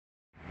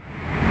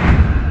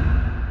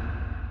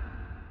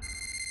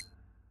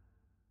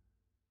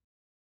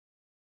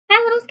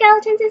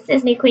Skeletons, it's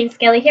Disney Queen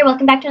Skelly here.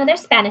 Welcome back to another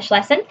Spanish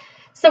lesson.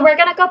 So we're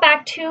going to go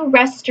back to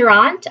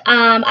restaurant.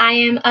 I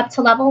am up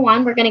to level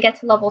 1. We're going to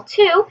get to level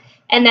 2.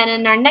 And then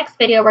in our next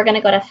video, we're going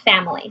to go to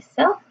family.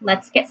 So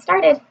let's get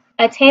started.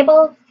 A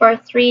table for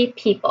 3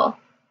 people.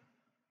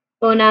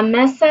 Una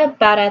mesa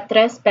para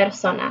 3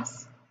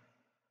 personas.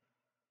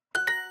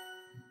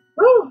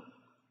 Woo!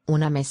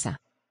 Una mesa.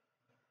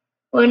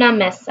 Una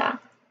mesa.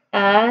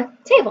 A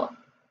table.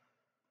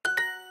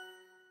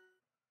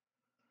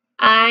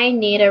 I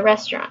need a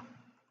restaurant.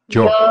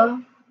 Yo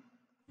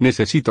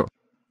necesito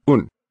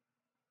un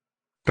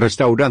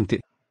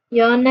restaurante.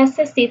 Yo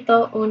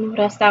necesito un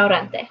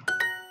restaurante.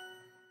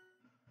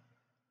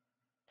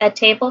 A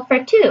table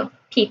for 2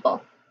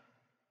 people.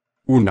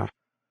 Una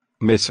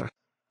mesa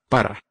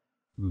para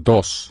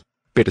 2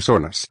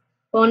 personas.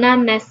 Una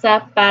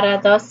mesa para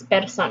 2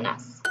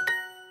 personas.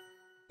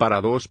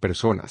 Para 2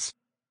 personas.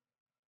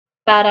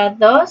 Para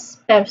 2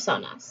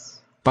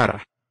 personas.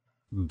 Para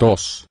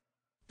 2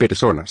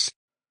 personas.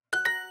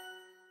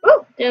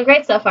 Woo! Doing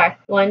great so far.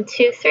 1,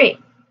 2, 3.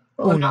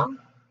 Uno,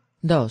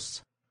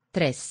 dos,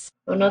 tres.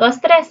 1, 2,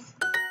 3.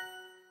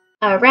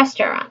 A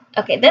restaurant.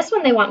 Okay, this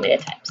one they want me to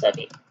type, so it'd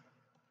be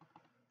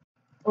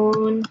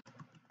un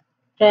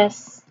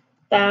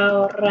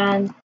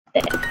restaurante.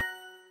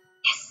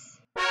 Yes!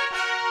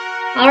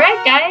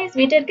 Alright guys,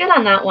 we did good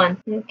on that one.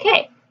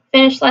 Okay,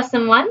 finished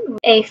lesson 1.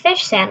 A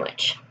fish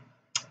sandwich.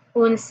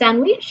 Un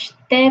sándwich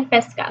de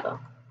pescado.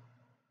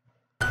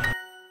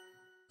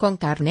 ¿Con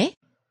carne?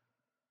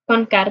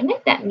 Con carne,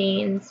 that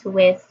means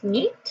with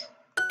meat.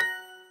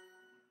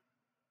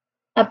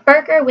 A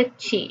burger with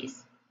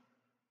cheese.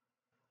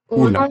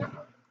 Una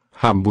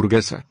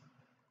hamburguesa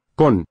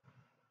con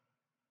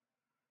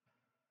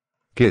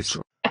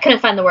queso. I couldn't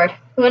find the word.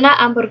 Una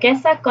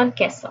hamburguesa con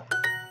queso.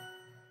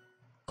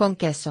 Con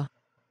queso.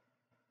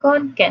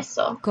 Con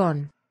queso.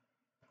 Con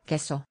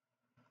queso.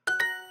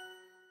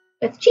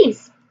 With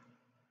cheese.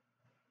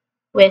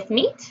 With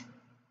meat.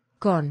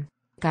 Con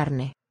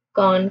carne.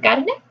 Con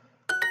carne.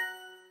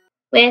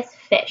 With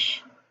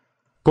fish.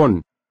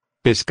 Con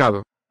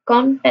pescado.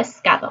 Con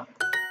pescado.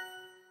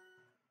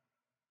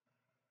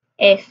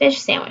 A fish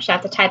sandwich. I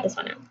have to type this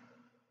one out.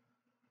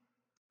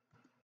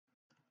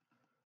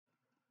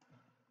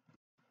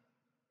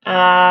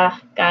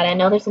 God, I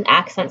know there's an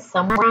accent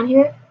somewhere around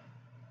here.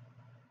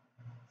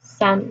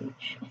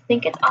 Sandwich. I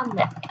think it's on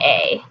the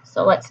A,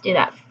 so let's do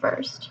that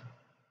first.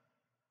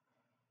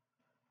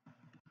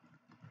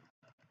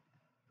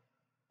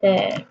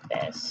 De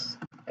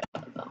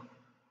pescado.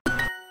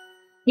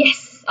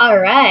 Yes!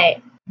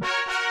 Alright.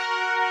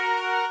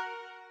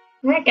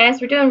 Alright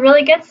guys, we're doing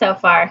really good so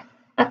far.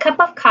 A cup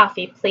of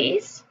coffee,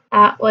 please.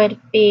 That would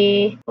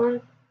be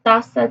un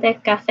taza de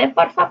café,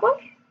 por favor.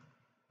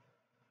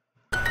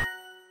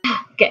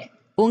 Good.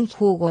 Un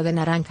jugo de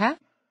naranja.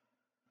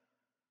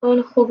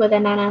 Un jugo de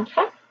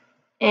naranja.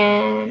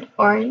 And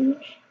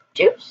orange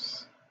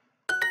juice.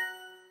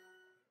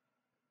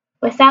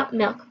 Without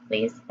milk,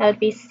 please. That would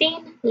be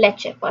sin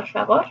leche, por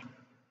favor.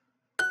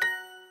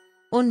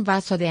 Un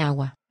vaso de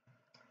agua.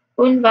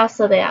 Un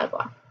vaso de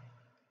agua.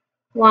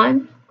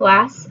 1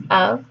 glass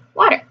of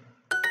water.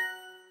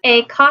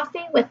 A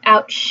coffee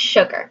without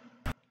sugar.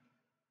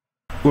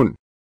 Un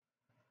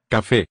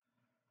café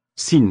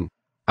sin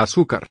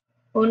azúcar.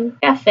 Un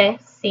café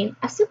sin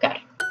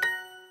azúcar.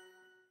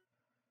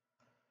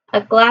 A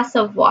glass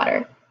of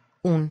water.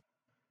 Un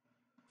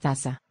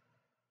taza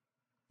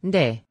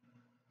de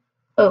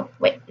Oh,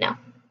 wait, no.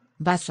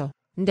 vaso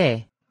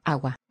de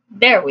agua.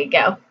 There we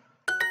go.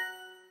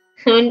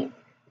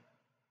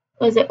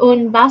 Was it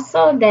un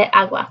vaso de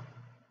agua?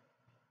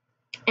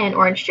 And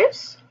orange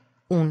juice.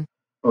 Un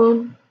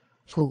Un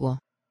jugo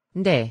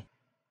de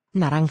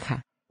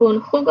naranja.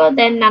 jugo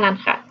de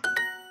naranja.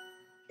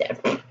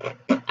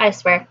 I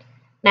swear,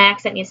 my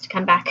accent needs to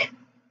come back.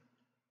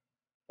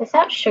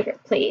 Without sugar,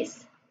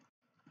 please.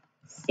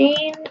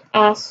 Sin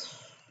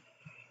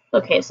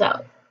Okay, so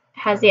it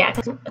has the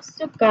accent.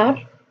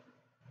 Azúcar,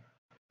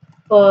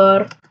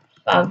 por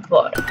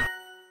favor.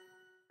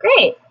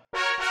 Great.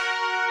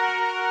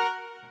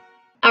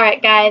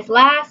 Alright guys,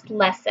 last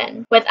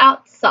lesson.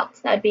 Without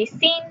salt, that would be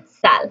sin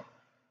sal.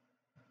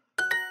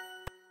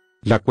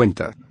 La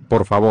cuenta,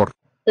 por favor.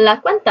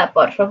 La cuenta,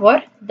 por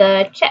favor.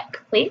 The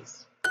check,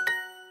 please.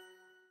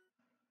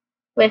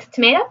 With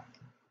tomato.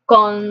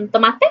 Con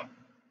tomate.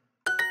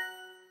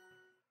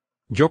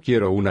 Yo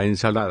quiero una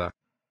ensalada.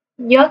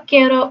 Yo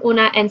quiero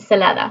una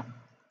ensalada.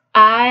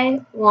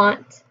 I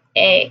want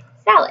a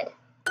salad.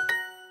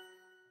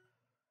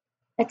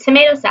 A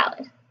tomato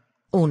salad.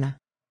 Una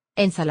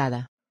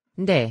ensalada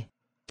de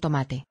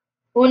tomate.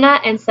 Una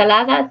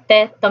ensalada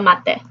de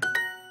tomate.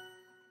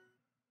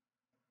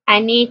 I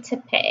need to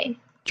pay.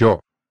 Yo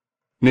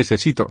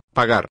necesito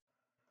pagar.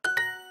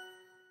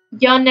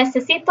 Yo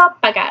necesito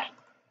pagar.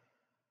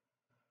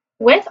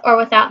 With or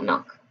without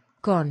milk?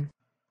 Con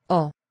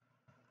o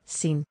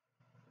sin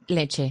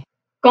leche.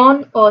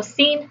 Con o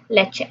sin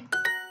leche.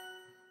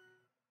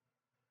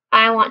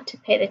 I want to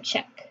pay the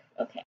check.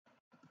 Okay.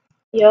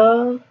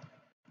 Yo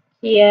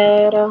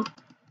quiero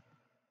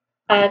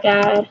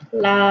pagar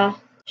la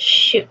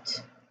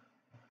shoot.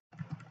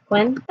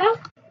 Cuenta.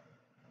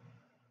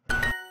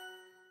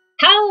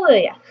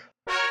 Hallelujah.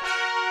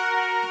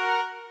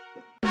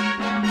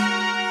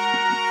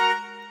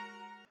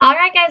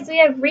 Alright guys, we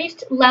have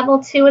reached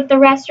level 2 with the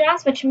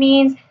restaurants, which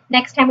means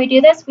next time we do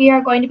this, we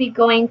are going to be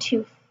going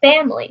to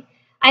family.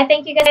 I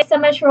thank you guys so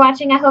much for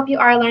watching. I hope you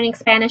are learning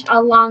Spanish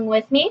along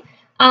with me.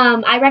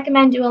 I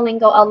recommend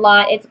Duolingo a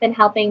lot. It's been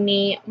helping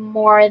me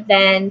more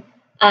than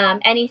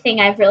anything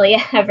I've really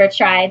ever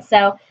tried.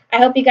 So I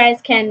hope you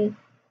guys can,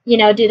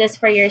 do this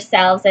for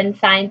yourselves and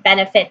find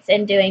benefits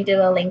in doing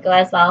Duolingo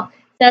as well.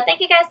 So thank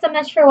you guys so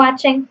much for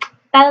watching.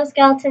 Bye,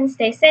 skeletons.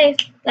 Stay safe.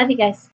 Love you guys.